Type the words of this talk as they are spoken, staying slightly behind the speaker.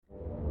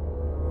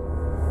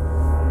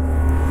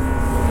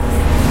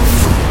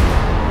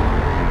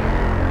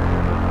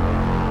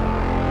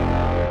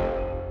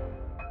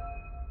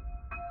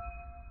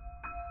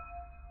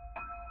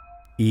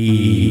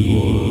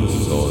Igor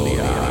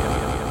Zodiac.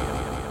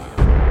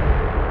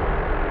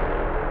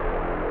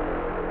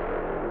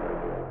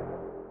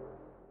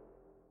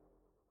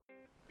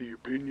 The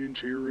opinions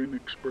herein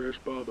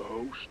expressed by the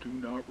host do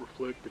not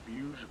reflect the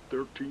views of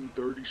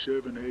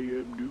 1337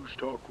 AM News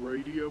Talk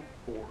Radio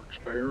or its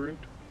parent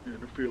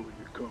and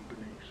affiliate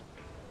companies.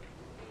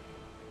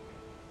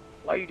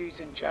 Ladies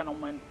and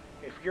gentlemen,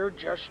 if you're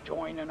just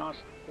joining us,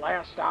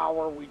 last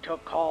hour we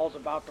took calls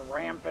about the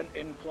rampant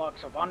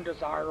influx of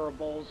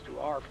undesirables to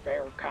our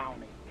fair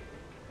county.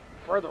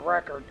 For the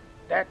record,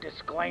 that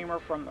disclaimer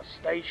from the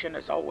station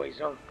has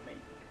always irked me.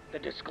 The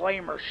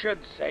disclaimer should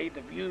say the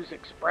views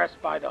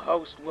expressed by the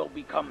host will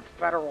become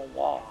federal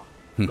law.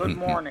 Good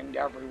morning to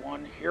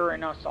everyone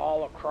hearing us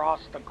all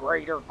across the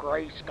greater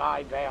Gray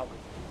Sky Valley.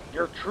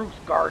 Your truth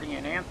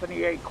guardian,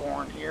 Anthony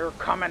Acorn here,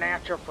 coming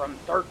at you from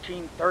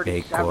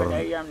 1337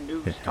 AM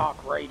News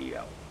Talk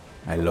Radio.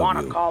 I If you love want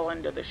to you. call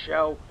into the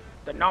show,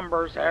 the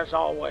numbers, as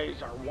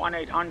always, are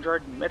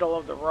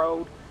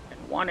 1-800-MIDDLE-OF-THE-ROAD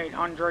and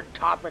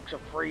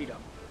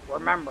 1-800-TOPICS-OF-FREEDOM.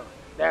 Remember,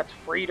 that's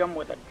freedom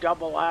with a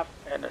double F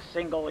and a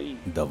single E.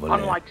 Double F.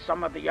 Unlike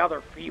some of the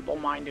other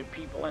feeble-minded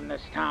people in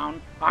this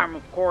town, I'm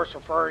of course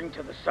referring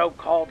to the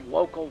so-called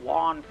local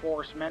law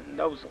enforcement and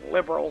those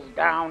liberals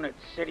down at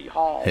City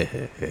Hall.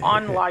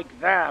 Unlike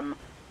them,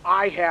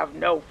 I have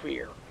no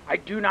fear. I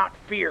do not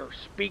fear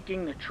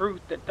speaking the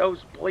truth that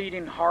those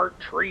bleeding heart,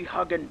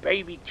 tree-hugging,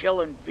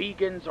 baby-killing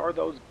vegans or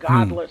those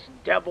godless,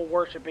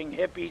 devil-worshipping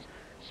hippies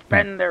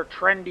spend their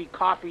trendy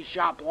coffee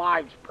shop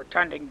lives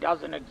pretending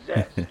doesn't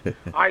exist.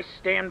 I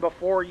stand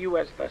before you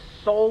as the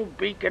sole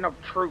beacon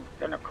of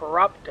truth in a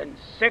corrupt and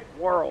sick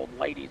world,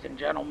 ladies and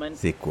gentlemen.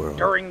 Sick world.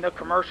 During the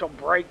commercial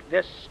break,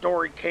 this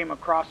story came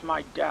across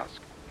my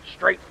desk,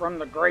 straight from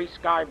the Gray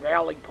Sky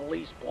Valley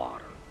police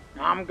blotter.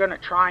 Now, I'm going to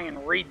try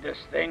and read this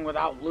thing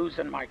without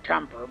losing my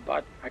temper,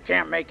 but I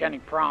can't make any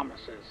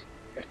promises.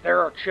 If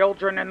there are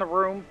children in the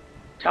room,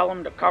 tell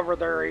them to cover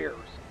their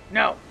ears.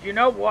 No, you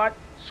know what?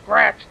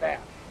 Scratch that.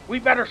 We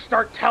better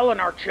start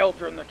telling our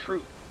children the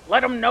truth.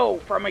 Let them know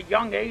from a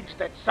young age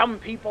that some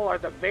people are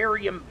the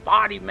very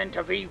embodiment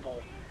of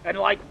evil, and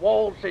like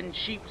wolves in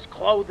sheep's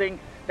clothing,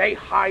 they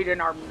hide in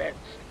our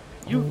midst.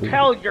 You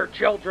tell your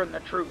children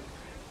the truth.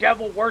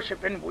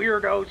 Devil-worshipping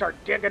weirdos are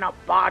digging up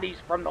bodies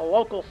from the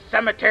local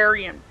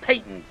cemetery and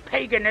painting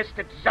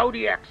paganistic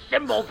zodiac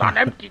symbols on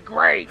empty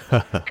graves.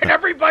 Can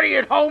everybody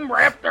at home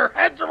wrap their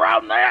heads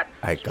around that?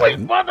 I Sweet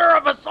can. mother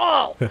of us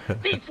all!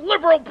 These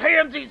liberal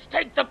pansies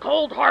take the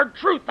cold, hard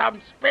truth I'm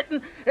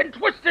spitting and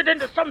twist it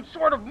into some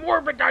sort of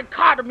morbid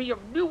dichotomy of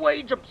New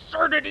Age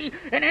absurdity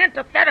and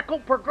antithetical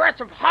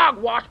progressive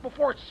hogwash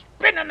before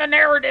spinning the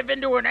narrative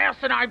into an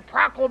asinine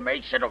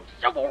proclamation of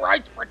civil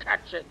rights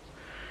protections.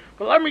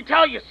 But let me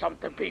tell you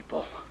something,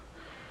 people.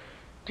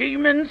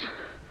 Demons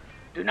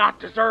do not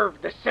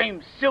deserve the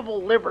same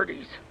civil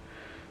liberties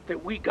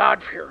that we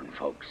God-fearing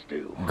folks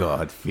do.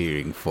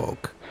 God-fearing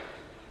folk.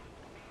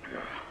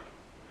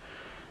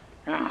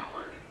 Now,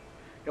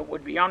 it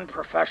would be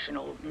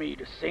unprofessional of me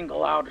to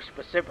single out a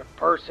specific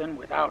person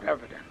without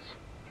evidence.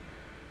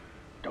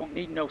 Don't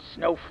need no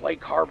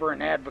snowflake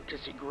harboring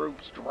advocacy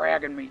groups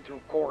dragging me through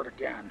court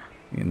again.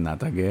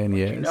 Not again,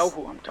 yes. You know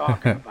who I'm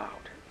talking about.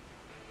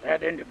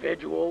 That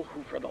individual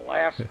who for the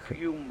last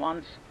few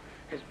months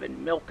has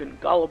been milking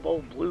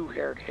gullible,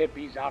 blue-haired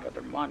hippies out of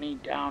their money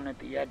down at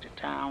the edge of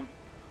town.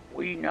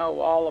 We know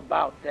all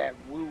about that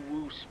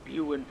woo-woo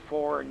spewing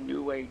foreign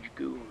New Age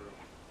guru,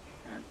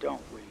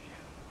 don't we?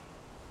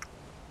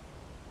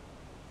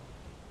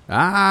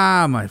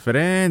 Ah, my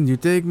friend, you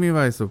take me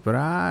by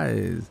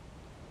surprise.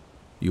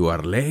 You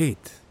are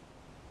late.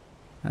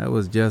 I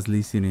was just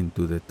listening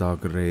to the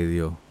talk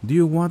radio. Do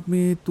you want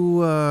me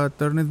to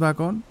turn it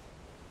back on?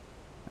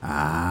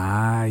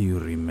 Ah, you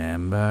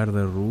remember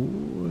the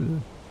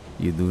rule.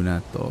 You do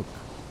not talk.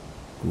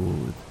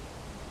 Good.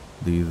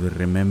 Do you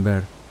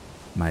remember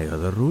my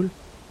other rule?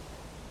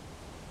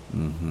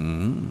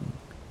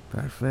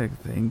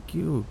 Perfect. Thank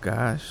you.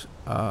 Cash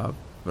up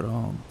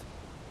front.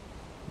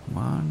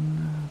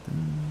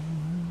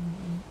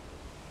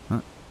 Huh?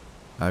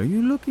 Are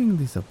you looking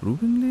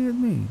disapprovingly at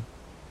me?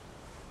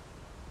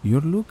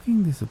 You're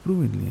looking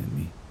disapprovingly at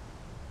me.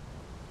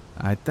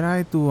 I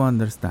try to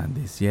understand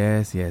this.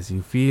 Yes,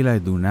 you feel I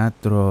do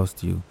not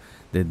trust you.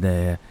 That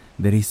there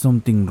is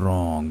something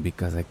wrong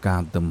because I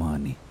count the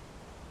money.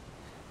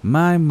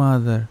 My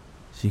mother,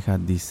 she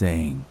had this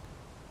saying,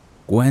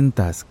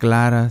 cuentas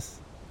claras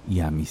y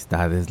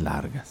amistades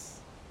largas.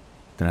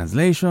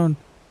 Translation,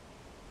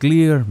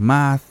 clear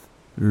math,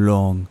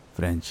 long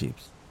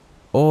friendships.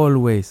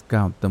 Always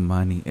count the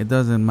money. It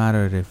doesn't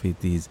matter if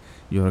it is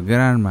your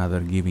grandmother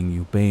giving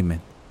you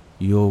payment.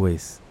 You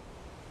always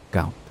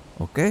count.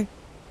 Okay?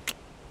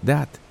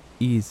 That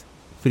is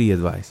free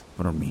advice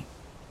from me.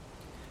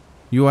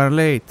 You are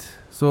late,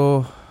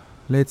 so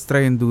let's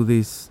try and do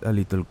this a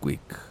little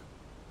quick.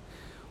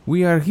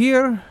 We are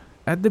here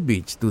at the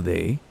beach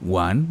today.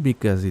 1,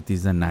 because it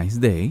is a nice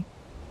day.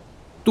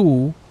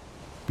 2,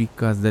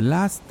 because the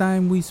last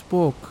time we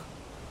spoke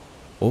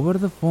over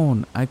the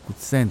phone, I could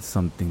sense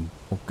something,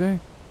 okay?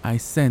 I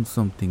sensed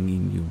something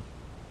in you,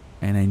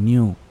 and I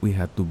knew we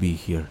had to be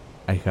here.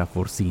 I have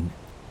foreseen it.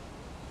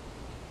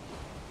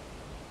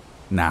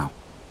 Now,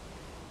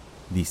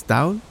 this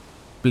towel,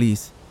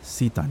 please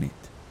sit on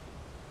it.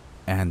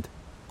 And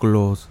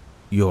close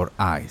your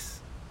eyes.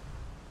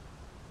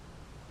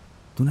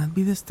 Do not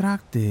be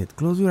distracted.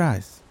 Close your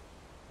eyes.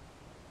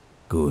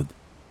 Good.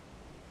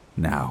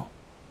 Now,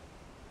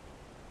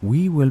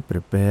 we will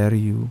prepare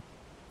you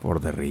for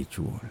the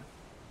ritual.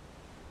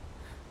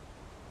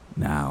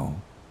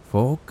 Now,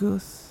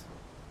 focus.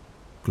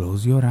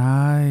 Close your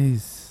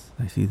eyes.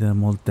 I see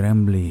them all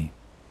trembling.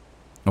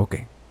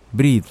 Okay,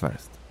 breathe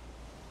first.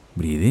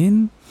 Breathe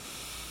in.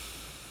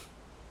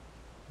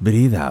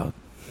 Breathe out.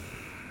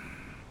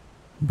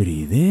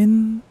 Breathe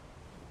in.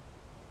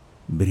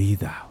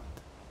 Breathe out.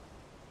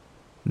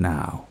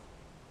 Now,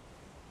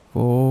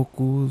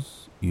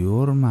 focus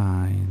your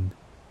mind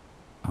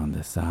on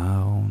the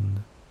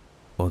sound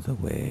of the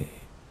wave.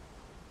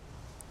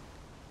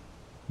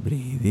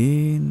 Breathe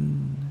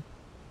in,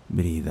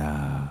 breathe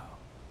out.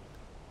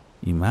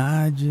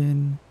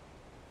 Imagine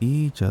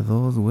each of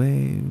those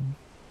waves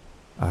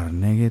are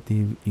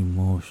negative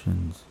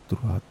emotions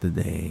throughout the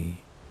day.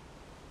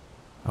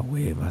 A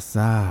wave of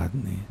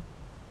sadness,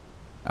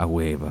 a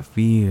wave of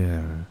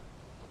fear,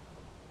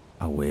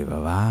 a wave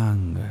of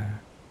anger,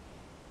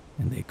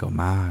 and they come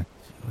at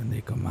you, and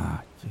they come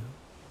at you.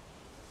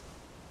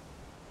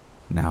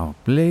 Now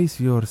place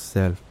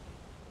yourself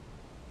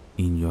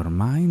in your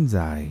mind's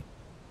eye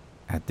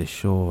at the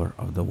shore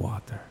of the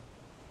water.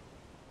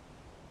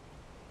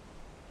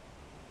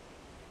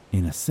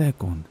 In a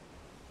second,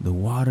 the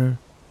water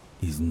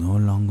is no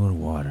longer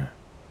water.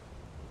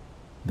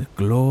 The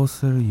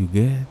closer you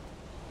get,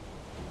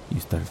 you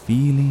start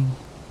feeling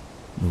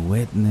the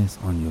wetness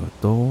on your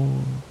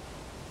toes,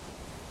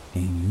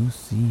 and you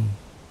see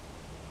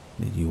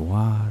that you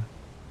are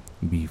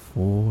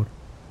before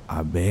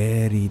a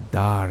very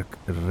dark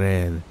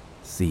red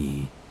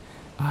sea,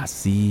 a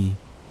sea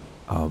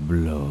of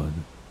blood.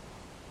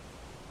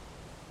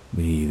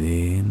 Breathe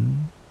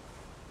in,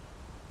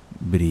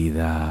 breathe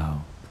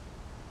out.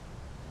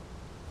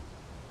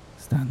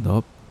 Stand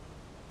up,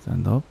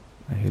 stand up.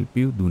 I help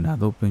you. Do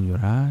not open your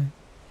eyes.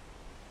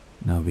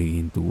 Now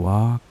begin to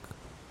walk.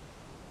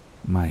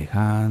 My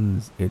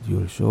hands at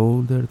your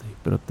shoulder, they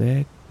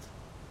protect.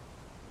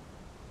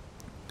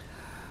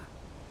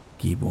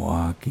 Keep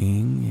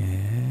walking,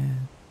 yes.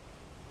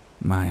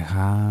 My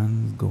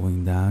hands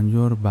going down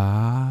your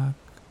back.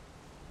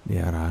 They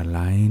are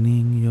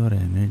aligning your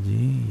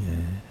energy,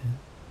 yes.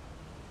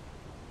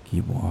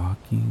 Keep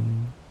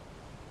walking.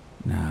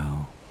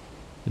 Now,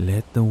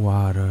 let the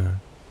water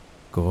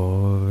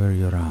cover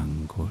your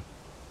ankle.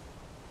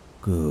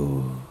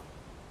 Good.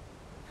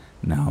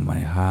 Now my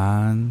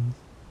hands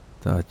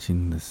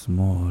touching the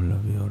small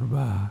of your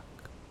back.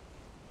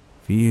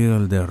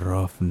 Feel the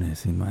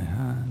roughness in my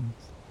hands.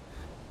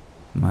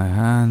 My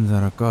hands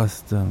are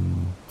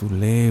accustomed to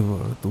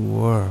labor, to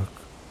work,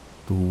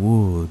 to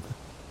wood,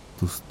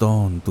 to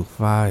stone, to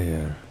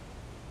fire,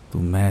 to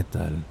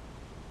metal,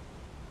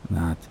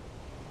 not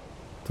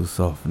to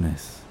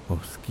softness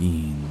of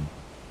skin.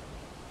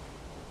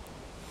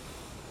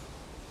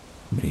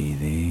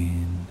 Breathe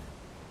in,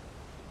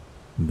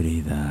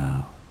 breathe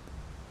out.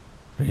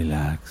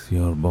 Relax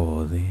your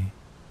body.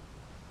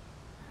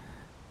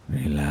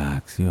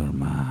 Relax your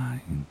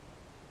mind.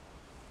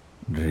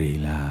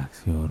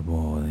 Relax your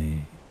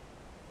body.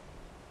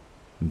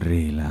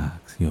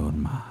 Relax your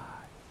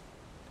mind.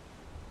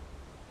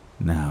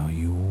 Now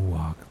you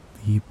walk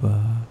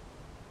deeper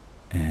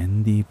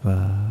and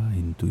deeper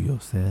into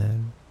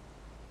yourself,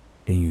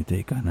 and you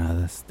take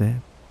another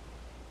step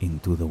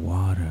into the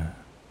water.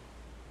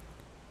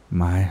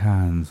 My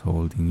hands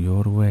holding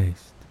your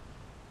waist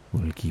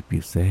will keep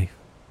you safe.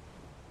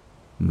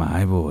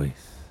 My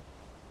voice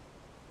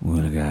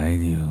will guide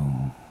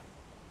you.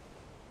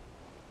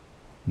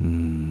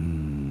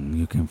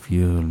 You can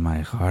feel my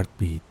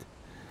heartbeat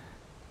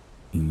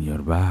in your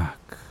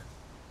back.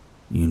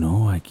 You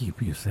know I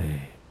keep you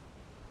safe.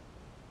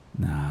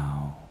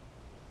 Now,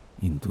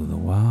 into the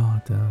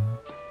water.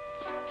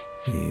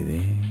 Breathe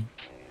in.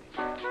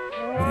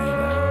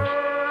 Breathe out.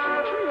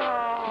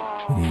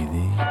 Breathe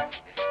in.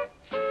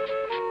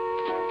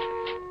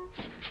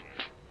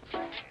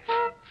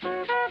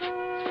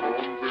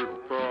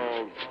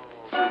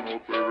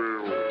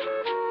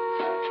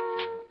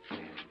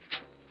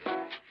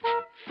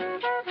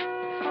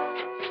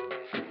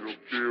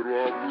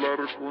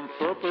 Con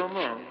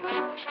Satanás,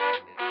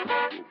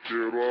 yo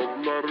quiero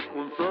hablar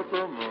con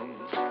Satanás,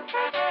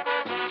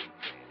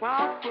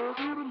 para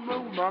pedirme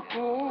una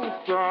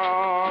cosa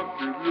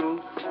que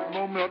Dios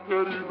no me ha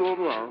querido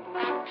dar,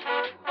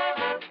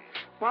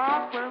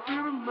 para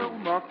pedirme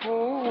una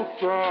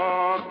cosa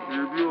que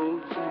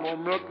Dios no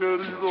me ha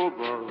querido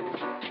dar,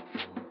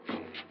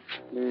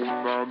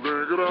 una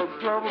negra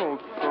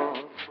sabrosa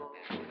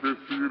que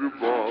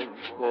sirva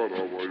para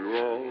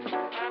bailar.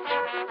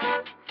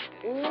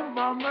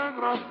 Una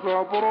negra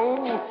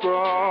sabrosa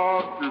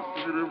que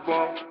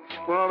sirva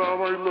para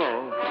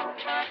bailar.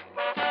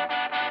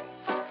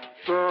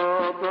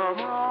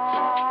 Satanás,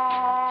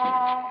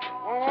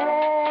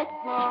 oh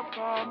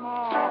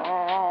Satanás,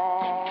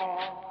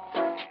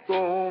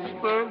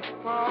 ¿dónde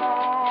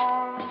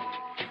estás?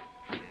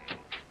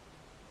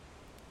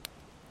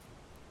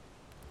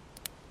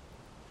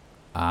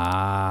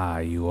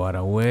 Ah, you are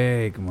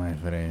awake, my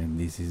friend.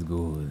 This is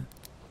good.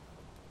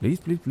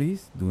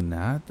 Please, do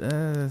not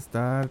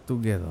start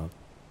to get up.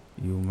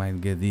 You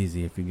might get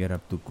dizzy if you get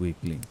up too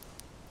quickly.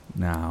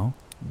 Now,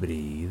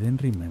 breathe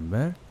and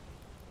remember,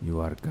 you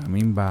are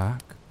coming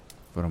back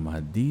from a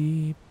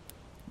deep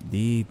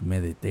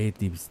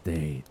meditative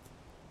state.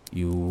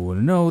 You will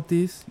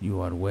notice you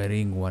are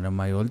wearing one of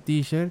my old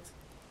t-shirts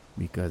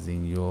because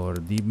in your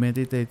deep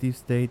meditative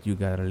state you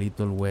got a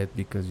little wet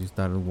because you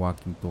started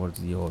walking towards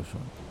the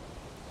ocean.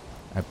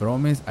 I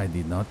promise I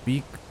did not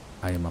peek.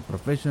 I am a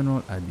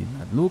professional. I did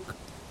not look.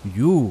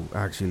 You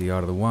actually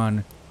are the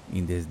one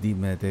in this deep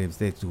meditative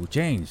state who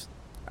changed.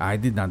 I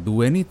did not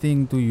do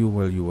anything to you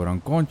while you were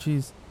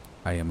unconscious.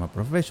 I am a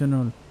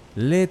professional.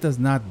 Let us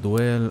not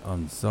dwell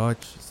on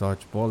such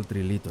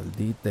paltry little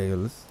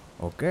details,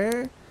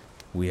 okay?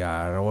 We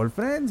are all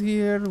friends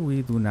here.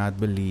 We do not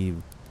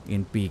believe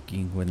in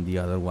peeking when the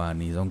other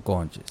one is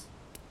unconscious.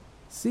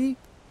 See?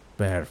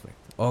 Perfect.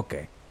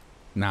 Okay.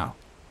 Now,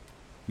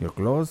 your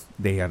clothes,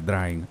 they are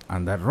drying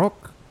on that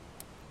rock.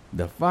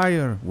 The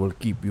fire will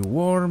keep you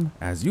warm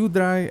as you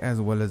dry as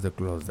well as the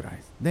clothes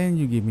dries. Then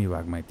you give me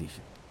back my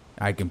t-shirt.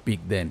 I can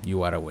peek then.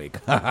 You are awake.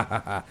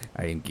 I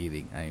am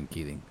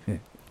kidding.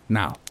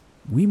 Now,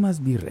 we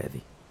must be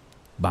ready.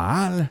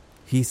 Baal,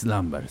 he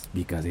slumbers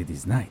because it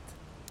is night.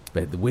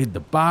 But with the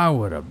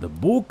power of the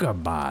Book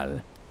of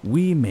Baal,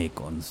 we may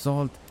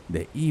consult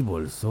the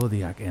evil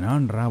zodiac and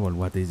unravel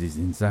what is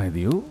inside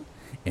you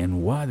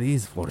and what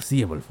is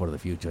foreseeable for the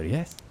future,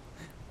 yes?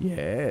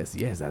 Yes,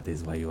 that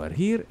is why you are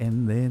here.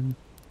 And then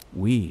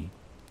we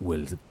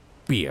will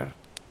peer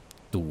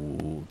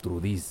through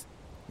this.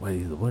 What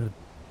is the word?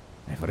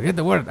 I forget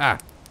the word.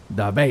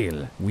 The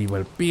veil. We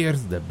will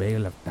pierce the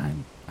veil of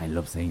time. I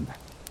love saying that.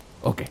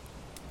 Okay.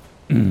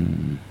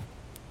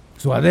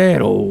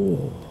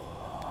 Suadero.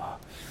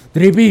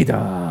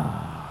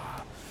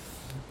 Tripita.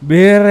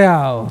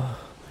 Birreal.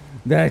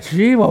 The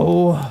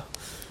chivo.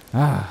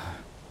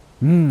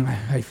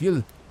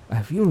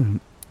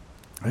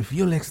 I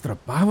feel extra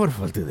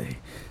powerful today.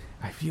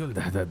 I feel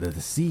that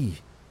the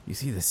sea. You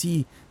see, the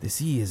sea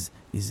is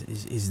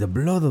the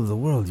blood of the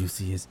world. You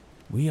see,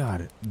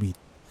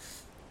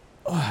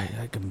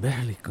 I can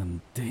barely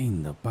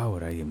contain the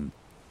power.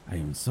 I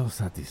am so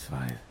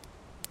satisfied.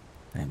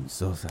 I am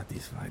so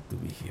satisfied to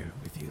be here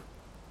with you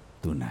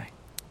tonight.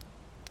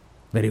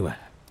 Very well.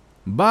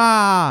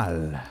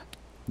 Baal,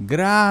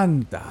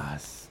 grant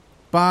us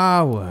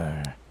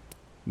power.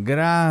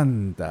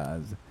 Grant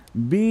us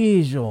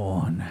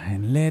vision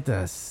and let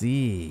us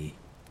see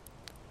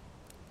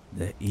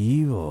the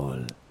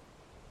evil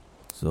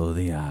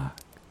zodiac.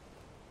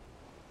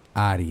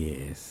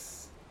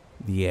 Aries,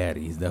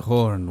 the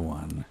horned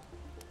one.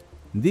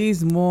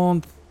 This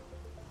month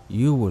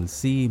you will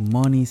see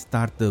money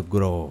start to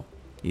grow.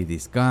 It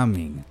is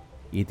coming.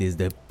 It is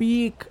the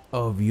peak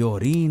of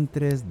your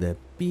interest, the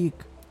peak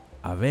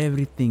of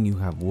everything you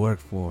have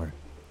worked for.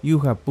 You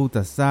have put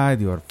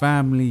aside your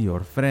family,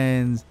 your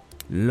friends,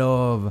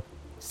 love,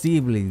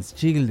 siblings,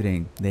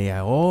 children. They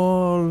are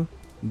all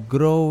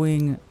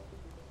growing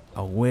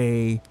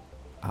away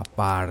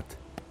apart,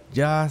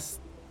 just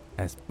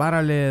as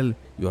parallel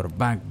your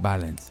bank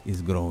balance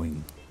is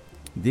growing.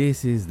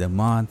 This is the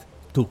month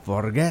to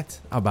forget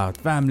about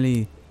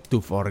family,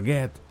 to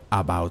forget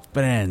about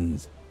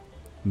friends.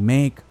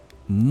 Make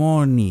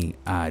money,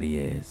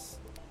 Aries.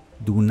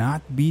 Do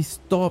not be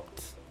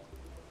stopped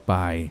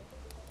by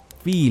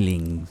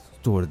feelings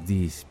toward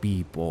these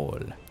people.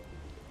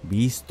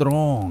 Be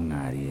strong,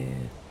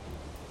 Aries.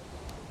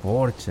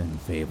 Fortune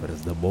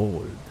favors the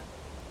bold.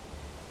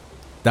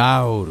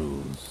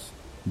 Taurus,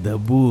 the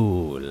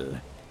bull,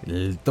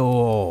 el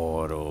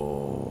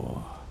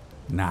toro.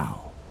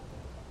 Now,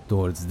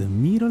 towards the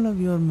middle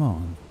of your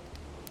month,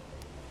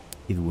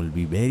 it will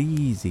be very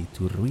easy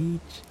to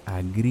reach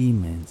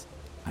agreements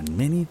on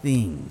many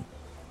things.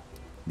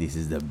 This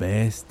is the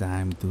best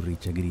time to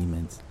reach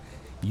agreements.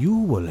 You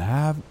will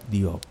have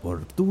the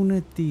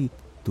opportunity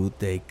to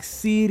take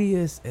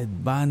serious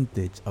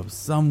advantage of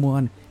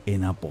someone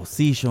in a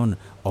position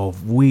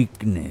of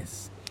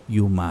weakness.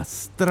 You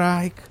must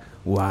strike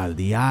while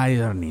the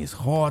iron is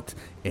hot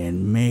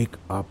and make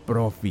a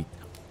profit.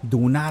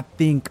 Do not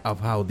think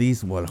of how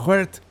this will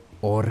hurt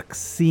or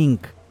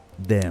sink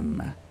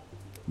them.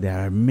 There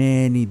are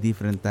many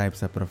different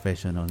types of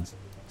professionals.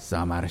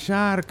 Some are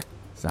shark,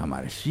 some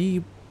are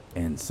sheep,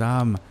 and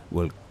some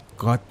will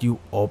cut you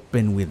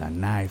open with a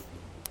knife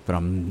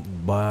from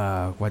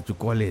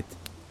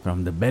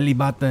from the belly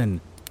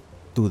button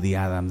to the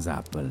Adam's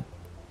apple.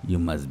 You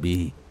must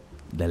be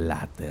the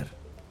latter.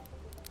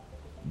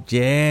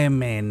 Géminis,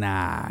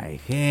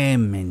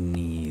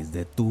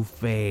 the two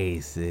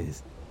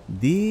faces.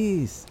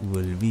 This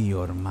will be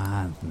your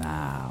month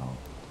now.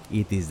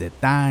 It is the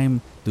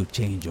time to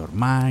change your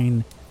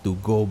mind, to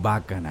go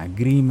back on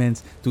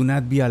agreements, to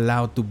not be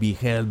allowed to be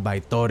held by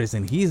Torres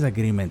and his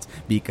agreements,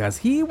 because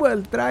he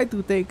will try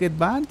to take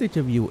advantage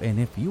of you, and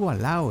if you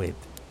allow it,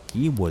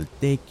 he will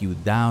take you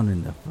down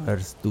in the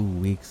first 2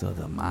 weeks of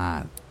the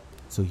month.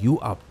 So you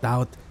opt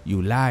out,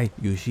 you lie,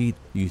 you cheat,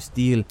 you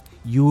steal,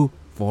 you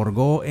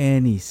forgo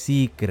any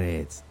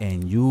secrets,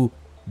 and you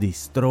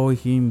destroy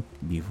him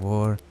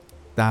before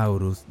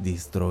Taurus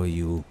destroy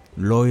you.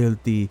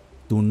 Loyalty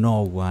to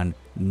no one,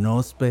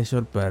 no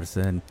special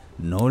person,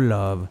 no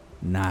love,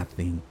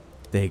 nothing.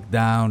 Take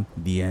down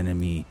the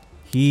enemy.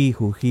 He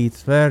who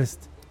hits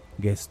first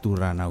gets to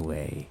run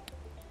away.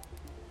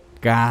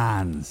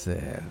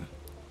 Cancer.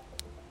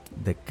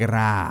 The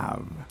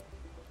crab.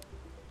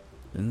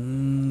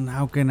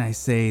 How can I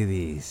say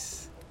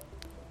this?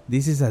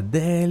 This is a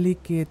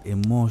delicate,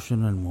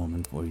 emotional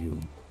moment for you.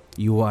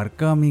 You are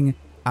coming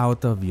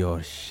out of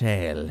your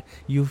shell.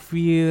 You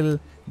feel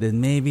that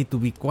maybe to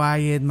be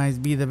quiet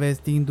might be the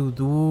best thing to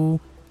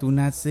do, to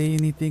not say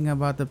anything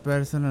about the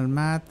personal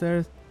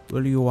matters.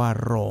 Well, you are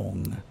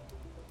wrong.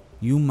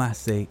 You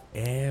must say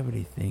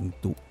everything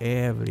to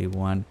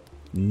everyone.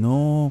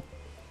 No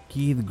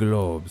kid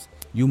gloves.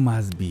 You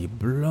must be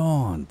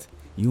blunt.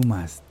 You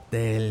must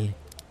tell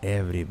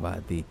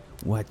everybody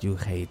what you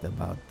hate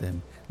about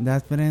them.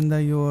 That friend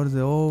of yours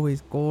that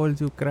always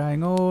calls you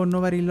crying, oh,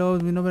 nobody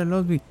loves me, nobody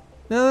loves me.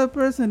 The other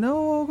person,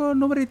 oh God,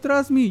 nobody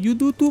trusts me. You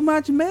do too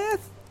much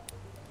meth.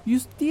 You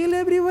steal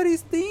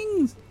everybody's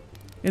things.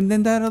 And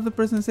then that other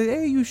person says,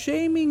 hey, you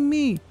shaming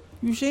me.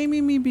 You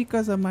shaming me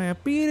because of my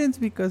appearance,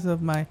 because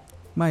of my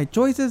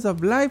choices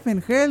of life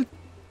and health.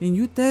 And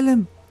you tell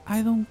him,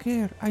 I don't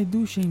care. I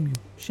do shame you.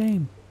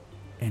 Shame.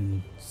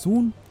 And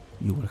soon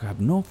you will have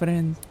no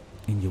friends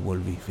and you will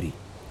be free.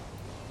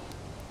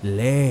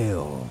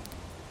 Leo,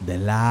 the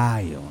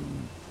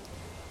lion.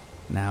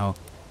 Now,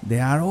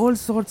 there are all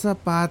sorts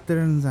of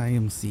patterns I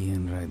am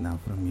seeing right now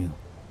from you.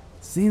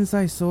 Since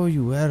I saw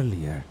you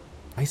earlier,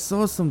 I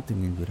saw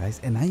something in your eyes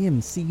and I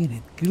am seeing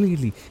it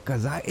clearly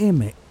because I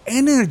am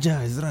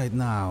energized right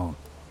now.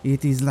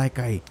 It is like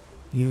I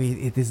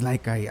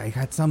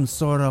had some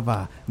sort of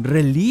a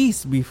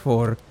release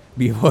before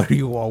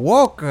you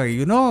awoke,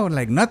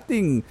 like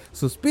nothing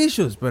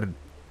suspicious, but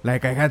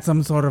like I had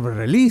some sort of a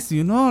release,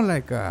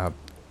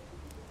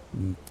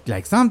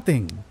 like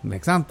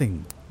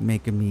something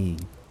making me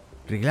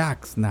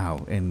relax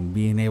now and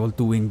being able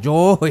to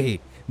enjoy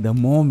the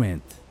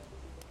moment.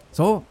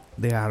 So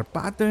there are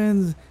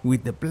patterns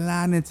with the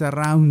planets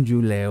around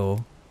you,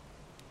 Leo.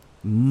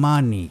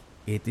 Money.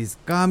 It is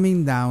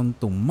coming down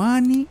to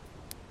money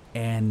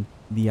and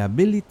the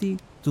ability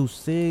to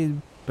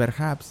save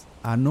perhaps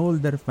an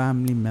older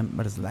family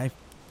member's life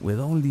with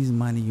all this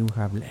money you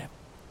have left.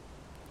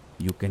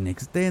 You can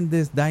extend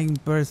this dying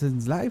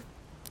person's life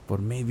for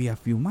maybe a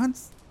few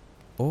months,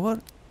 or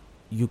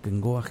you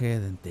can go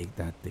ahead and take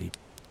that trip.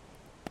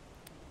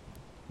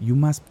 You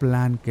must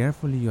plan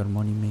carefully your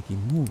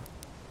money-making move.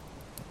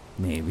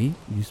 Maybe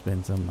you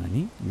spend some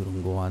money, you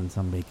don't go on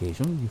some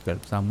vacation, you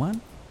help someone,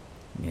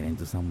 get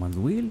into someone's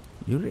will.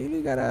 You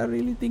really gotta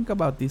think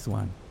about this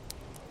one.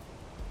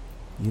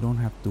 You don't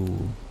have to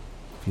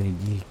feel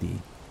guilty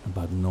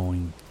about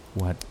knowing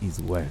what is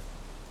worth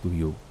to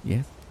you,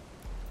 yes?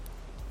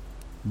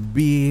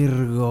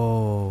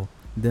 Virgo,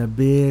 the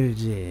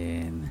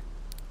Virgin.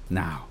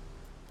 Now,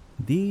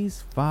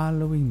 this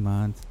following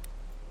month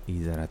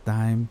is a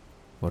time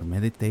for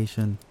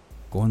meditation,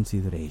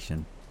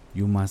 consideration.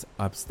 You must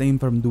abstain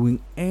from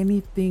doing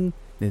anything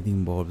that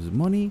involves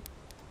money,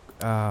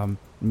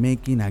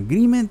 making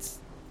agreements,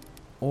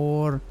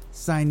 or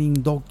signing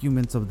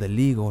documents of the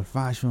legal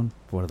fashion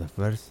for the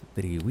first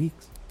 3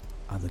 weeks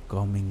of the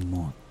coming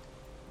month.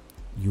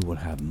 You will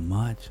have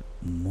much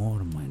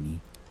more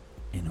money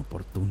and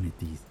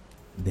opportunities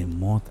the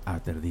month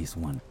after this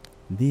one.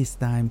 This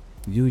time,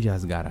 you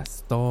just gotta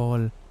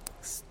stall.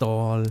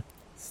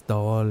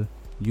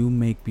 You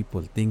make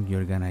people think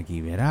you're gonna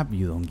give it up.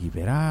 You don't give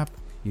it up.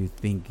 You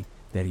think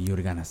that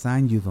you're gonna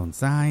sign. You don't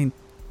sign.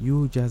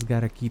 You just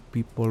gotta keep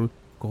people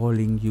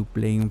calling you,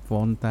 playing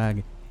phone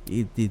tag.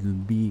 It'll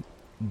be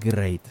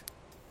great.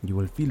 You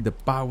will feel the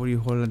power you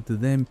hold onto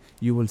them.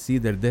 You will see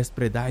their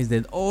desperate eyes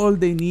that all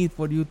they need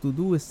for you to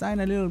do is sign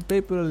a little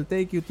paper. It'll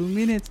take you 2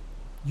 minutes.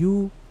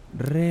 You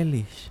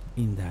relish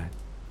in that.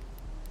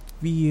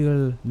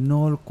 Feel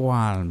no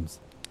qualms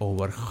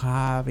over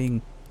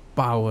having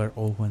power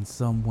over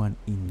someone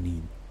in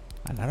need.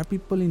 A lot of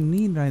people in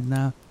need right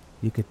now,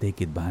 you can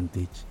take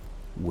advantage.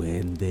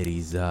 When there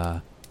is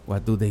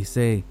what do they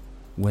say?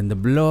 When the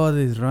blood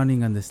is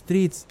running on the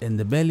streets and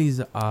the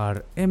bellies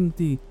are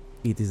empty,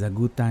 it is a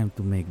good time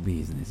to make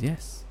business,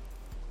 yes?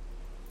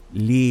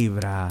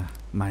 Libra,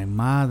 my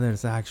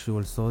mother's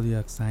actual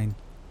zodiac sign.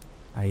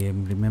 I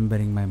am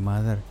remembering my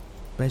mother,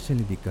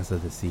 especially because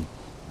of the sea.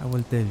 I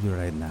will tell you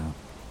right now,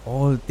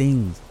 all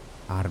things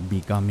are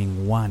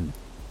becoming one.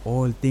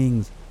 All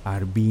things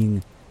are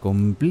being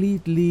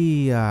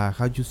completely,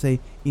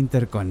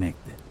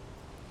 interconnected.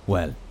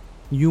 Well,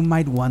 you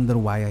might wonder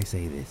why I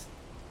say this.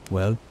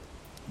 Well,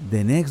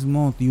 The next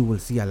month you will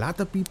see a lot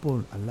of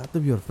people, a lot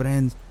of your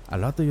friends, a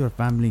lot of your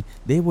family,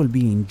 they will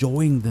be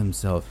enjoying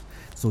themselves.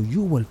 So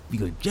you will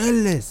feel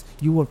jealous,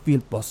 you will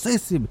feel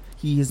possessive.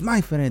 He is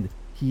my friend,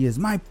 he is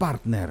my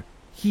partner.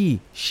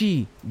 He,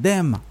 she,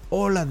 them,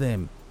 all of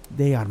them,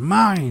 they are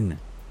mine.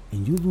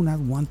 And you do not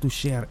want to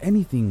share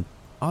anything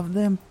of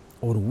them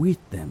or with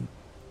them.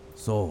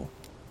 So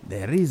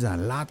there is a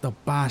lot of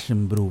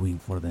passion brewing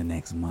for the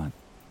next month.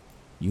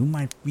 You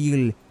might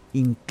feel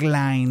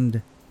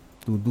inclined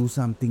to do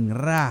something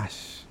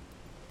rash.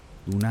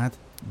 Do not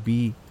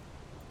be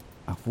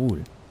a fool.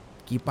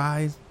 Keep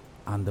eyes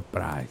on the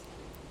prize.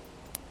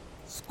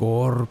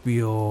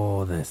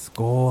 Scorpio, the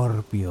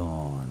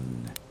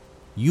Scorpion.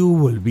 You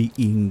will be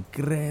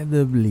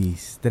incredibly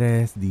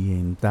stressed the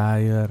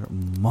entire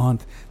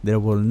month. There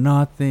will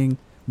nothing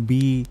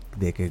be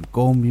that can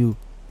calm you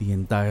the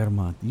entire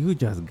month. You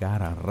just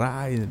gotta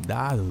ride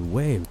that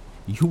wave.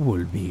 You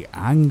will be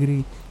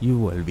angry. You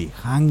will be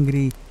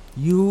hungry.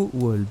 You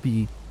will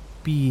be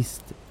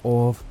pissed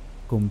off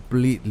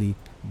completely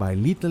by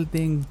little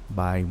things,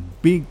 by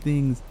big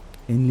things,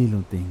 and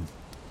little things.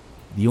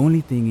 The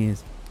only thing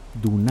is,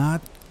 do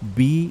not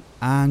be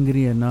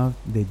angry enough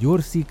that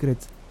your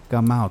secrets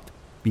come out,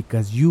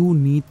 because you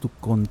need to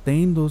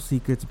contain those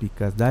secrets,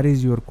 because that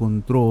is your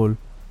control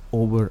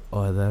over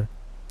other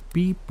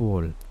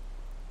people.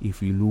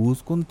 If you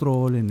lose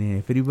control and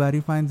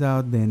everybody finds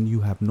out, then you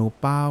have no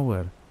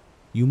power.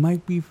 You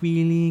might be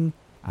feeling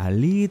a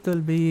little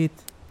bit,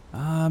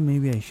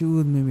 maybe I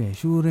should, maybe I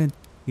shouldn't.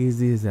 Is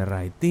this the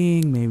right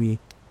thing?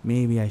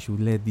 Maybe I should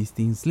let this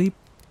thing slip.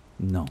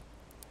 No.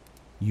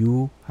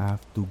 You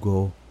have to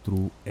go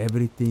through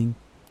everything.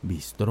 Be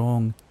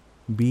strong.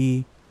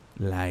 Be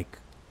like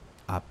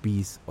a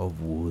piece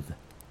of wood.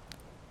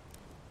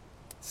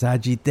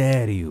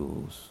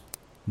 Sagittarius,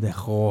 the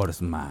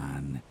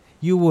horseman.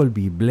 You will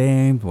be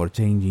blamed for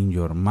changing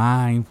your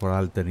mind, for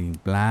altering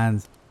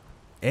plans.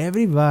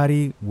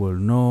 Everybody will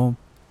know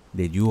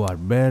that you are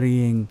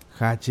burying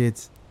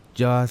hatchets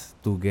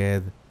just to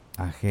get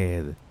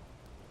ahead.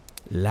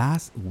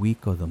 Last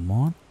week of the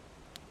month,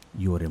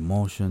 your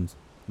emotions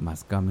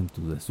must come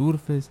into the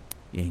surface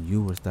and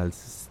you will start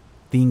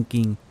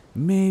thinking,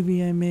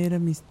 maybe I made a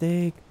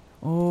mistake.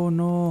 Oh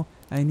no,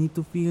 I need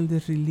to feel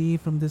this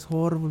relief from this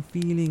horrible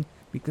feeling,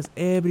 because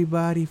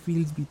everybody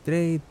feels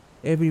betrayed.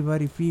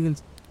 Everybody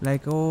feels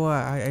like, oh,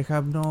 I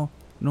have no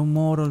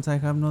morals, I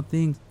have no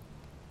things.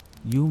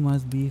 You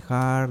must be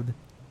hard,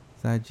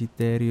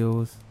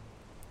 Sagittarius.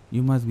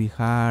 You must be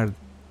hard.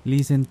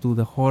 Listen to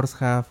the horse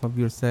half of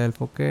yourself,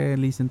 okay?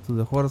 Listen to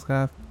the horse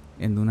half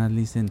and do not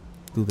listen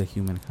to the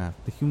human half.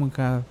 The human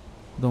half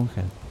don't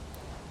help.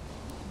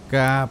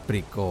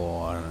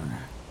 Capricorn.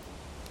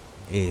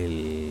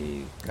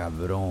 El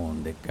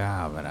cabrón de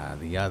cabra,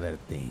 the other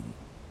thing.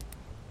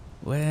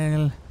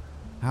 Well,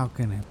 how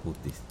can I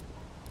put this?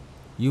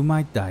 You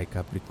might die,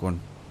 Capricorn.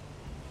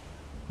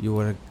 You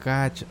will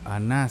catch a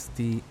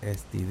nasty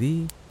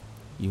STD.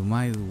 You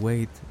might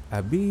wait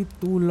a bit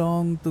too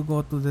long to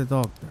go to the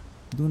doctor.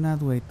 Do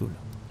not wait too long.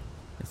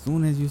 As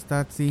soon as you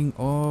start seeing,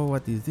 oh,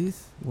 what is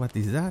this? What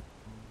is that?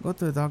 Go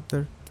to the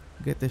doctor.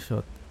 Get a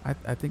shot.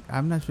 I think,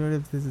 I'm not sure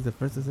if this is the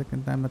first or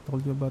second time I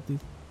told you about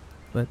this,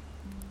 but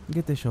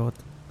get a shot.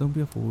 Don't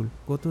be a fool.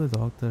 Go to the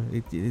doctor.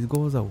 It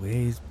goes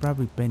away. It's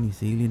probably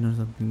penicillin or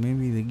something.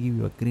 Maybe they give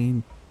you a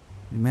cream.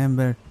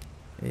 Remember,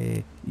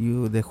 the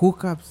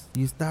hookups,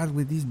 you start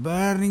with this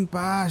burning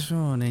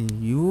passion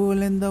and you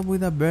will end up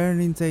with a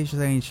burning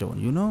sensation,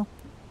 you know?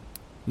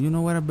 You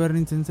know what a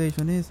burning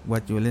sensation is?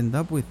 What you'll end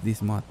up with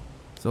this month.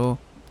 So,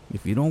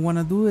 if you don't want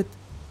to do it,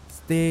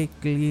 stay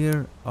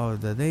clear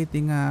of the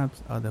dating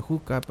apps, of the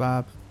hookup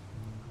apps.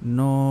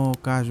 No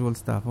casual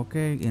stuff,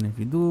 okay? And if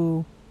you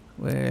do,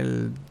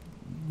 well,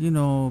 you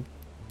know,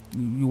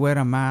 you wear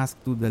a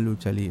mask to the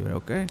lucha libre,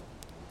 okay?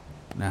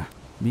 Nah,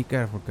 be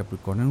careful,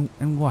 Capricorn,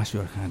 and wash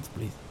your hands,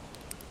 please.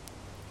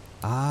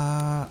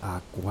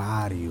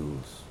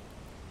 Aquarius,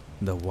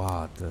 the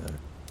water,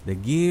 the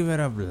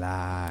giver of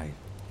life.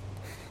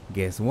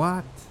 Guess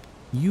what?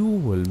 You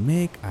will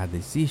make a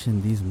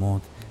decision this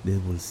month that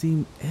will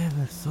seem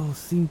ever so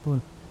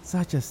simple,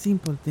 such a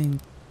simple thing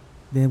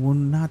that will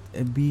not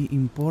be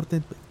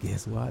important, but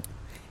guess what?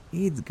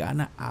 It's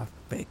gonna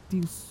affect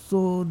you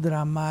so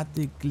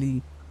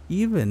dramatically.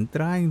 Even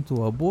trying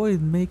to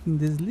avoid making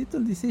this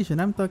little decision.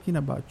 I'm talking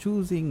about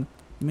choosing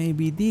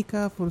maybe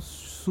decaf or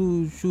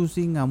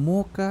choosing a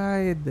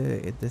mocha at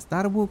the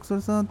Starbucks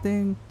or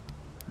something.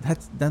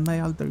 That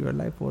might alter your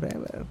life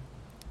forever.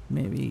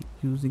 Maybe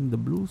using the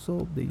blue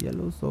soap, the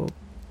yellow soap.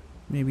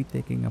 Maybe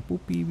taking a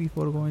poopy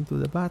before going to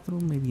the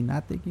bathroom. Maybe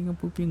not taking a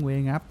poopy,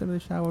 waiting after the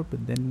shower.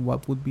 But then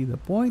what would be the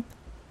point?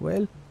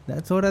 Well,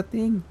 that sort of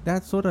thing.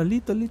 That sort of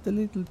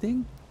little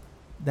thing.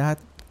 That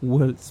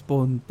will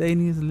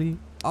spontaneously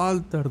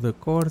alter the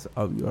course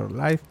of your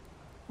life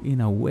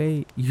in a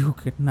way you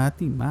cannot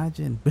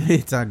imagine. But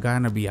it's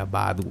gonna be a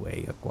bad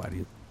way,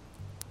 Aquarius.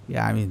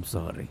 Yeah, I'm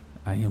sorry.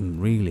 I am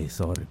really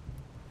sorry.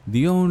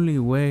 The only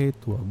way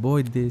to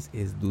avoid this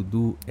is to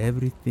do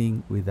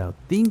everything without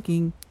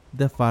thinking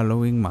the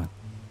following month.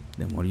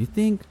 The more you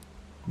think,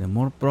 the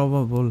more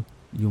probable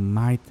you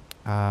might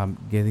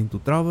get into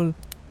trouble.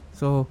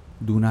 So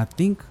do not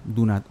think,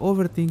 do not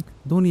overthink,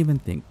 don't even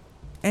think.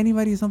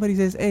 Somebody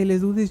says, hey, let's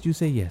do this, you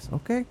say yes,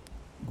 okay?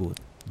 Good.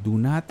 Do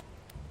not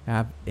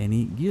have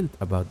any guilt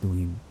about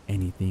doing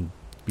anything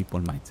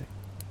people might say.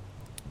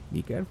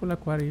 Be careful,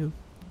 Aquarius.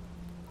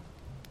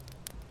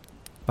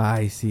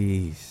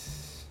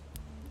 Pisces,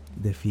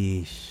 the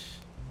fish.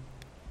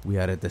 We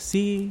are at the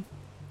sea,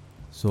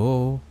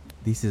 so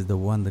this is the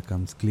one that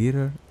comes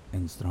clearer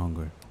and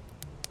stronger.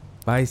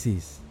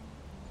 Pisces,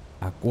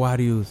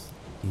 Aquarius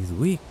is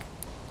weak.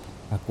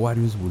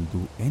 Aquarius will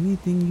do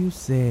anything you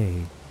say.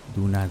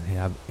 Do not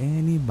have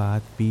any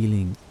bad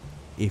feelings.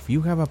 If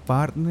you have a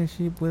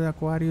partnership with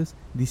Aquarius,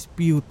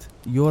 dispute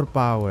your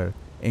power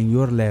and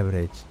your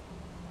leverage.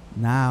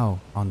 Now,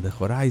 on the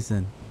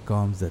horizon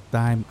comes the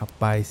time of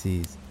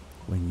Pisces,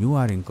 when you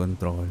are in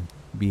control.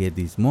 Be it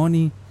this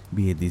money,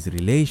 be it this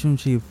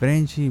relationship,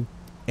 friendship,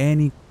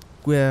 any,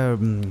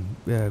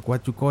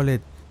 what you call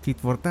it, tit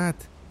for tat.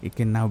 It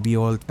can now be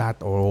all tat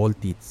or all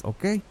tits,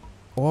 okay?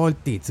 All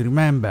tits,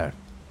 remember.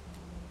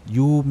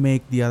 You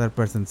make the other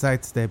person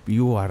sidestep.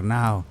 You are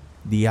now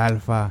the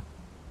alpha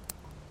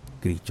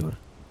creature.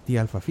 The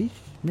alpha fish,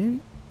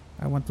 maybe?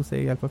 I want to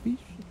say alpha fish,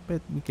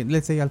 but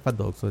let's say alpha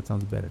dog, so it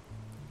sounds better.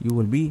 You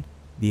will be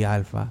the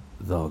alpha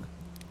dog.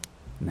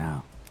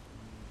 Now,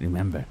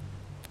 remember,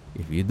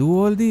 if you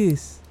do all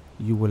this,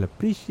 you will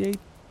appreciate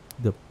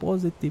the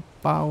positive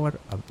power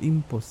of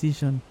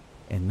imposition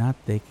and not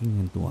taking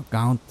into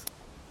account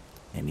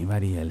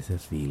anybody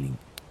else's feeling.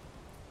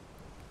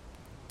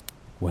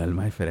 Well,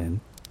 my friend,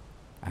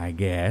 I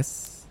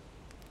guess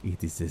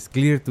it is as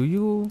clear to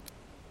you,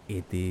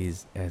 it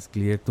is as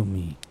clear to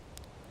me.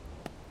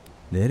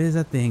 There is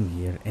a thing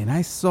here, and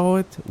I saw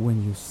it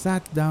when you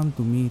sat down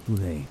to me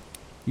today.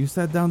 You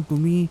sat down to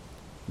me,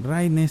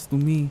 right next to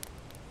me,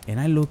 and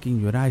I look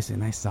in your eyes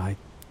and I saw it.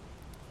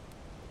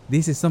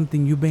 This is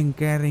something you've been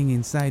carrying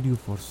inside you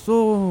for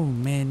so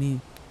many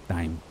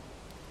times.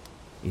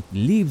 It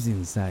lives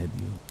inside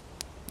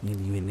you,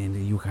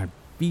 and you have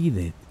feed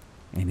it,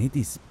 and it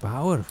is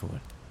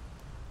powerful.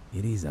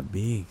 It is a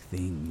big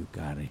thing you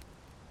carry.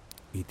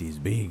 It is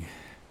big.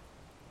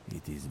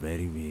 It is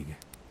very big.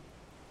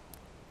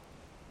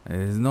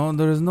 There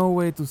is no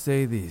way to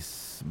say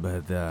this,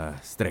 but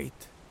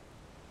straight.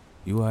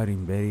 You are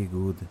in very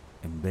good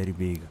and very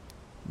big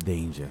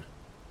danger.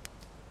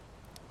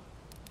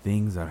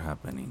 Things are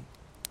happening.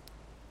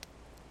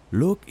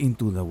 Look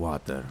into the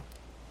water.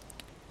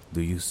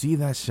 Do you see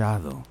that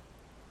shadow?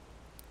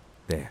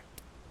 There.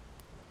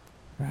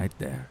 Right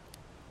there.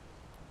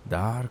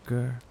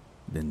 Darker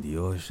than the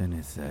ocean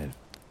itself.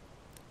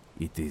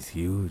 It is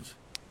huge.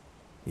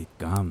 It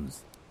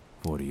comes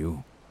for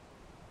you.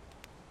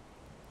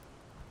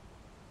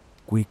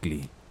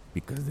 Quickly,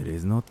 because there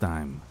is no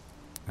time,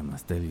 I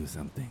must tell you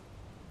something.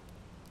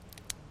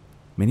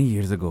 Many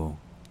years ago,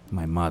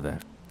 my mother,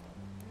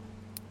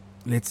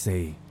 let's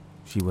say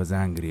she was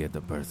angry at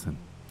a person.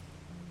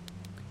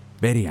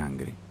 Very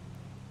angry.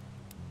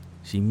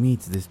 She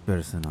meets this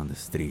person on the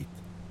street.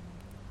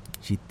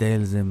 She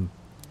tells him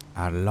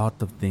a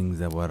lot of things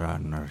that were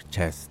on her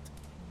chest,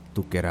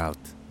 took it out,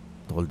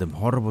 told them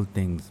horrible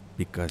things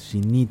because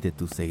she needed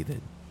to say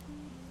that.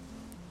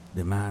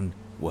 The man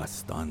was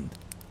stunned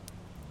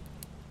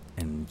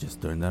and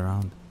just turned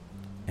around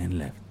and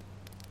left.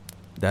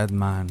 That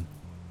man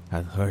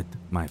had hurt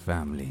my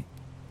family,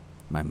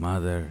 my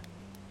mother,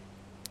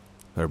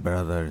 her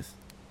brothers,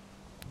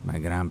 my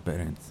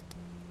grandparents.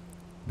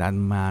 That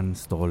man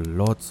stole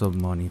lots of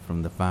money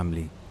from the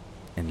family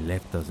and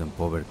left us in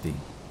poverty.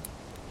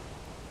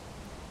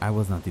 I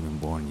was not even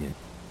born yet.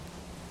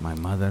 My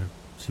mother,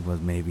 she was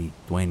maybe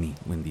 20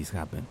 when this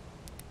happened.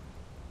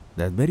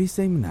 That very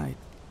same night,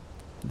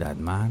 that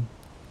man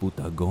put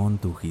a gun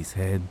to his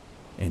head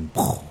and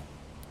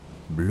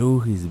blew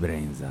his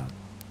brains out.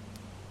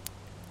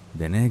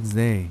 The next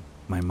day,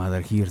 my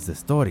mother hears the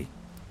story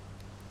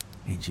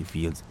and she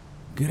feels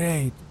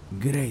great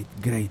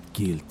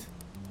guilt.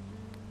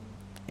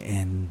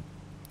 And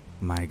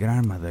my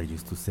grandmother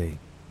used to say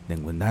that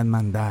when that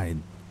man died,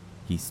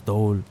 he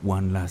stole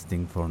one last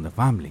thing from the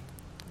family.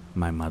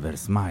 My mother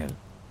smiled.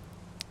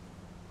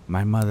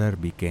 My mother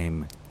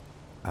became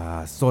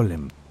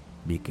solemn,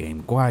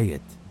 became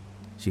quiet.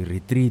 She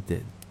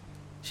retreated.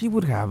 She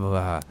would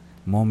have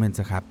moments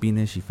of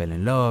happiness. She fell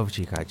in love.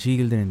 She had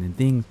children and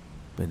things.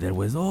 But there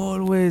was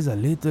always a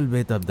little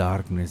bit of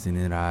darkness in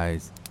her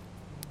eyes.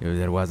 If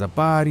there was a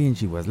party and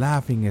she was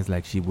laughing, it's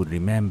like she would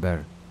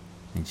remember.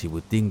 And she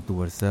would think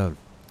to herself,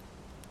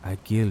 I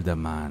killed a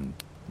man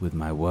with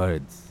my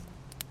words.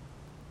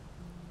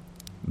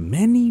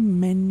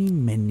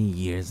 Many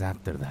years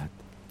after that,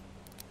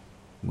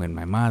 when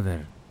my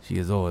mother, she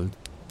is old,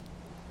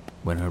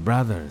 when her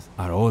brothers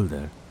are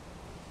older,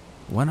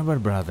 one of her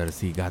brothers,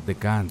 he got the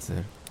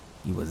cancer.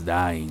 He was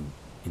dying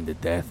in the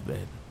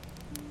deathbed.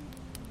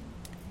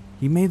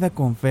 He made a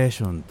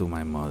confession to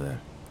my mother.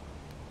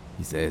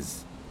 He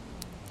says,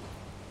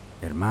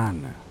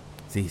 Hermana,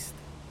 sister,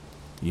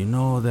 you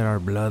know that our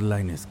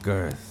bloodline is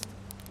cursed.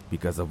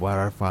 because of what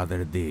our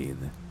father did.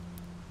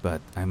 But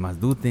I must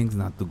do things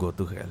not to go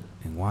to hell,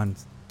 and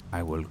once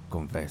I will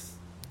confess.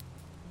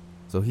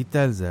 So he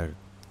tells her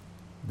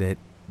that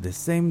the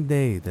same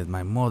day that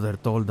my mother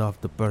told off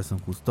the person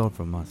who stole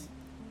from us,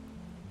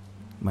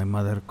 my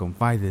mother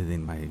confided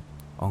in my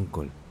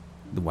uncle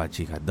what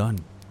she had done.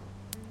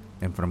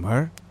 And from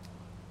her,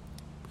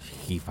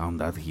 he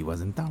found out he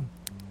was in town.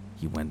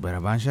 He went with a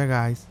bunch of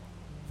guys,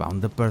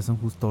 found the person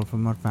who stole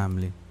from our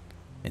family,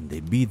 and they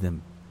beat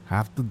him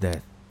half to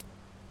death.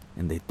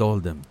 And they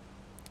told him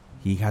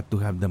he had to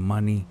have the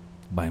money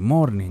by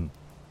morning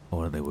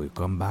or they will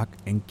come back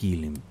and kill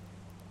him.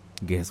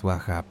 Guess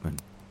what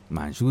happened?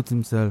 Man shoots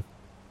himself.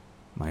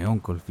 My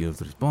uncle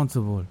feels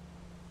responsible.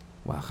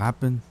 What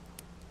happens?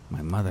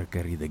 My mother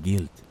carried the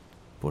guilt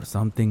for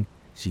something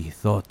she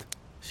thought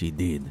she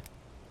did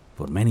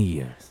for many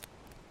years.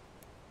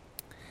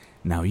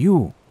 Now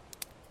you,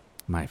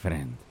 my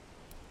friend,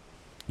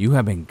 you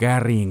have been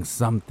carrying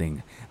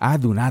something. I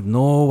do not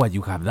know what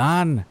you have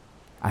done.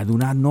 I do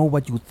not know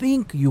what you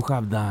think you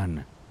have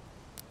done.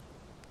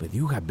 But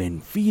you have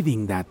been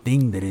feeding that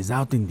thing that is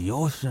out in the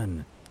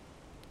ocean.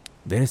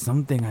 There is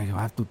something I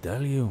have to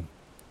tell you.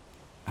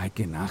 I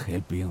cannot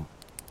help you.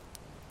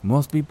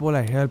 Most people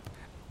I help,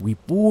 we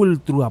pull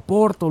through a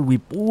portal, we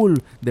pull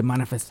the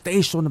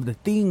manifestation of the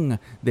thing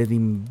that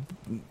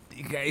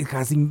it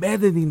has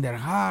embedded in their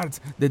hearts,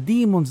 the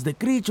demons, the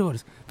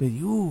creatures. But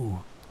you,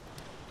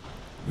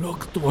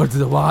 look towards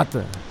the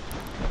water.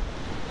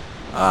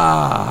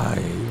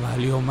 Ay,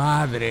 valió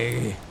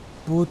madre.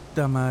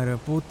 Puta madre,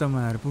 puta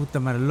madre, puta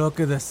madre. Look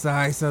at the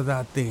size of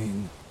that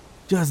thing.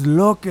 Just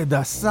look at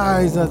the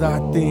size of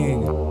that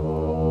thing.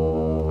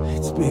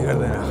 It's bigger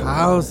than a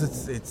house.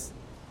 It's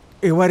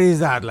what is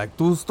that? Like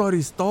 2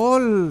 stories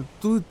tall?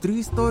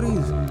 3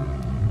 stories?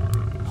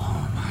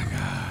 Oh my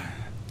God.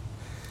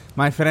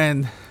 My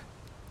friend,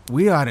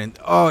 we aren't.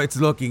 Oh, it's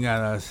looking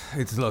at us.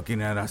 It's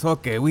looking at us.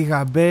 Okay, we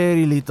have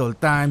very little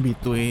time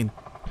between.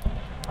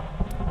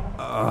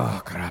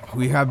 Oh, crap.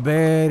 We have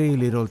very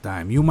little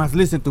time. You must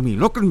listen to me.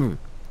 Look at me.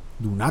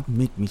 Do not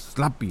make me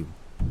slap you.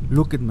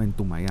 Look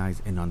into my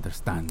eyes and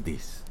understand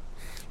this.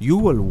 You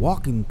will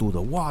walk into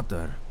the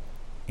water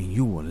and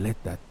you will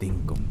let that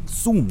thing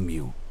consume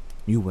you.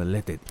 You will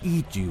let it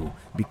eat you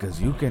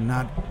because you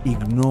cannot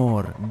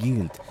ignore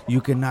guilt. You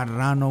cannot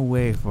run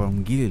away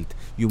from guilt.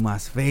 You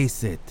must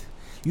face it.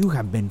 You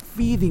have been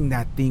feeding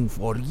that thing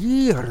for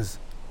years.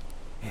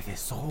 It is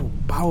so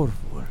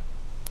powerful.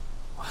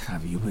 What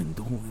have you been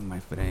doing, my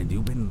friend?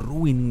 You've been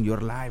ruining your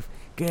life,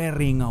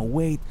 carrying a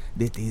weight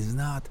that is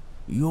not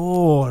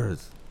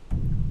yours.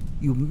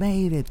 You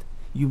made it.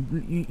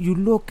 You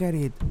look at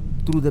it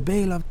through the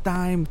veil of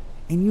time,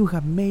 and you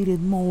have made it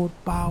more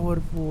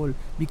powerful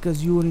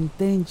because your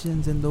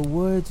intentions and the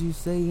words you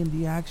say and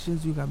the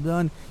actions you have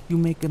done, you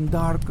make them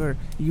darker,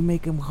 you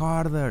make them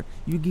harder,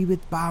 you give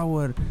it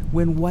power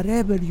when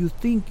whatever you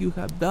think you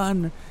have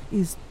done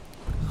is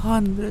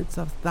hundreds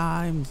of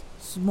times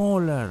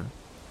smaller.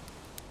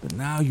 But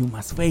now you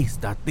must face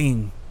that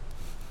thing,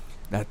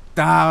 that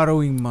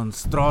towering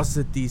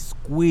monstrosity,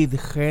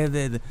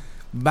 squid-headed,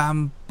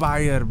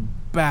 vampire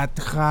bat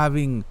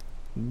having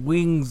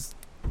wings.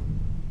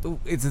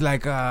 It's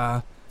like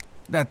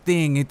that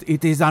thing.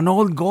 It is an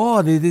old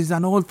god. It is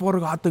an old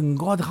forgotten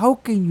god. How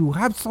can you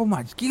have so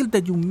much guilt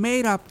that you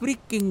made a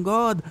freaking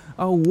god,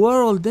 a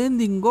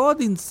world-ending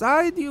god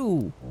inside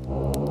you?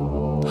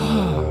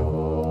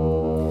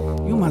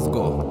 You must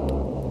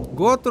go.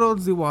 Go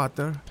towards the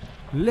water.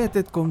 Let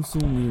it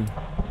consume you.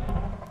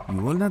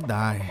 You will not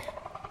die.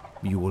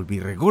 You will be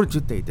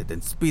regurgitated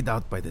and spit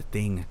out by the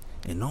thing.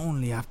 And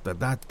only after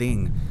that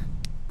thing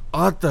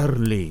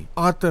utterly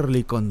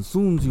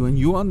consumes you and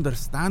you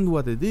understand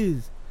what it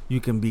is, you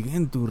can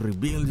begin to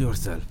rebuild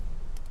yourself.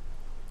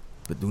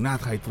 But do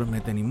not hide from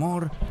it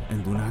anymore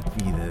and do not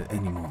feed it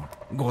anymore.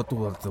 Go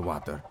towards the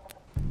water.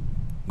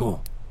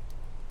 Go.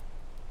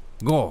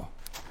 Go.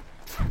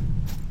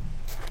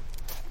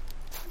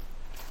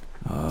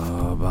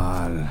 Oh,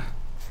 Baal,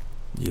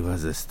 give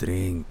us the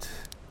strength.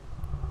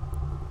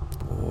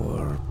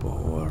 Poor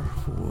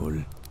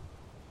fool.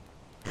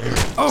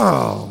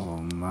 Oh,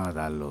 man,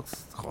 that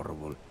looks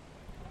horrible.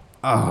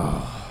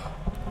 Oh.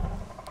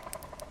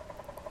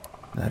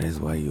 That is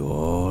why you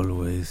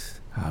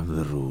always have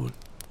the rule.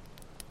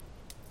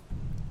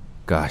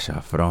 Cash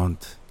up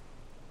front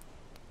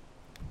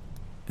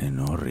and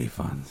no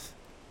refunds.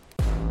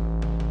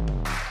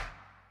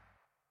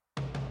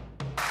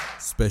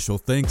 Special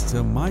thanks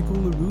to Michael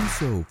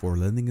LaRusso for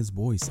lending his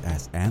voice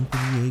as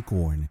Anthony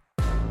Acorn.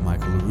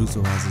 Michael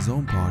LaRusso has his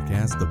own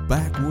podcast, The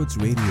Backwoods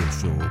Radio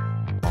Show,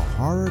 a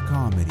horror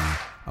comedy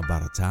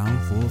about a town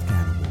full of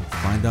cannibals. To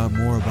find out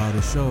more about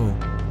his show,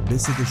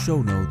 visit the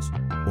show notes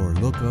or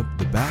look up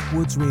The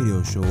Backwoods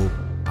Radio Show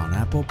on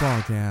Apple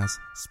Podcasts,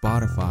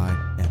 Spotify,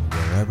 and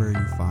wherever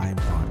you find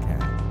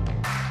podcasts.